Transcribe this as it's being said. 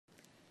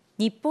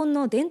日本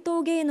の伝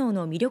統芸能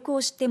の魅力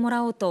を知っても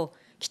らおうと、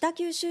北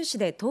九州市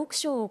でトーク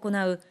ショーを行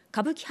う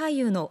歌舞伎俳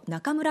優の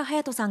中村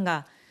隼人さん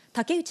が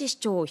武内市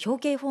長を表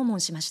敬訪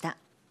問しました。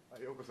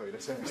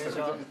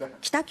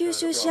北九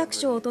州市役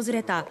所を訪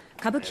れた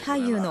歌舞伎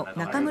俳優の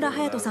中村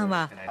隼人さん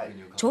は、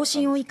長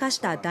身を生かし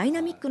たダイ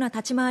ナミックな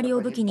立ち回り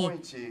を武器に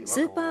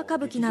スーパー歌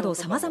舞伎など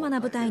様々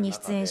な舞台に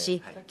出演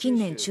し、近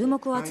年注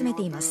目を集め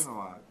ています。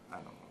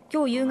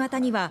今日夕方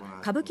には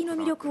歌舞伎の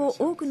魅力を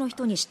多くの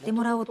人に知って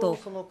もらおうと、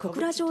小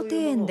倉城庭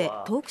園で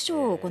トークショー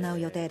を行う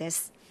予定で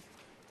す。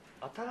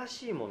新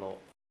しいもの、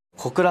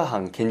小倉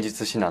藩剣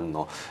術指南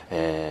の、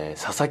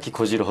佐々木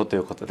小次郎とい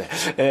うこと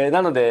で、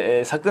なの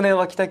で、昨年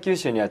は北九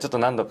州にはちょっと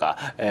何度か、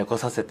来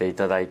させてい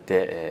ただい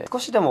て、少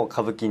しでも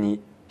歌舞伎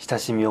に親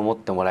しみを持っ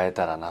てもらえ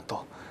たらな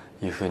と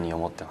いうふうに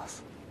思ってま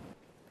す。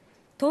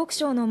トーク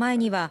ショーの前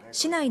には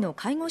市内の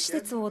介護施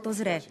設を訪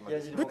れ、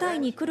舞台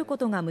に来るこ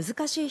とが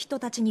難しい人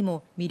たちに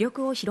も魅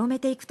力を広め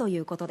ていくとい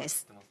うことで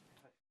す。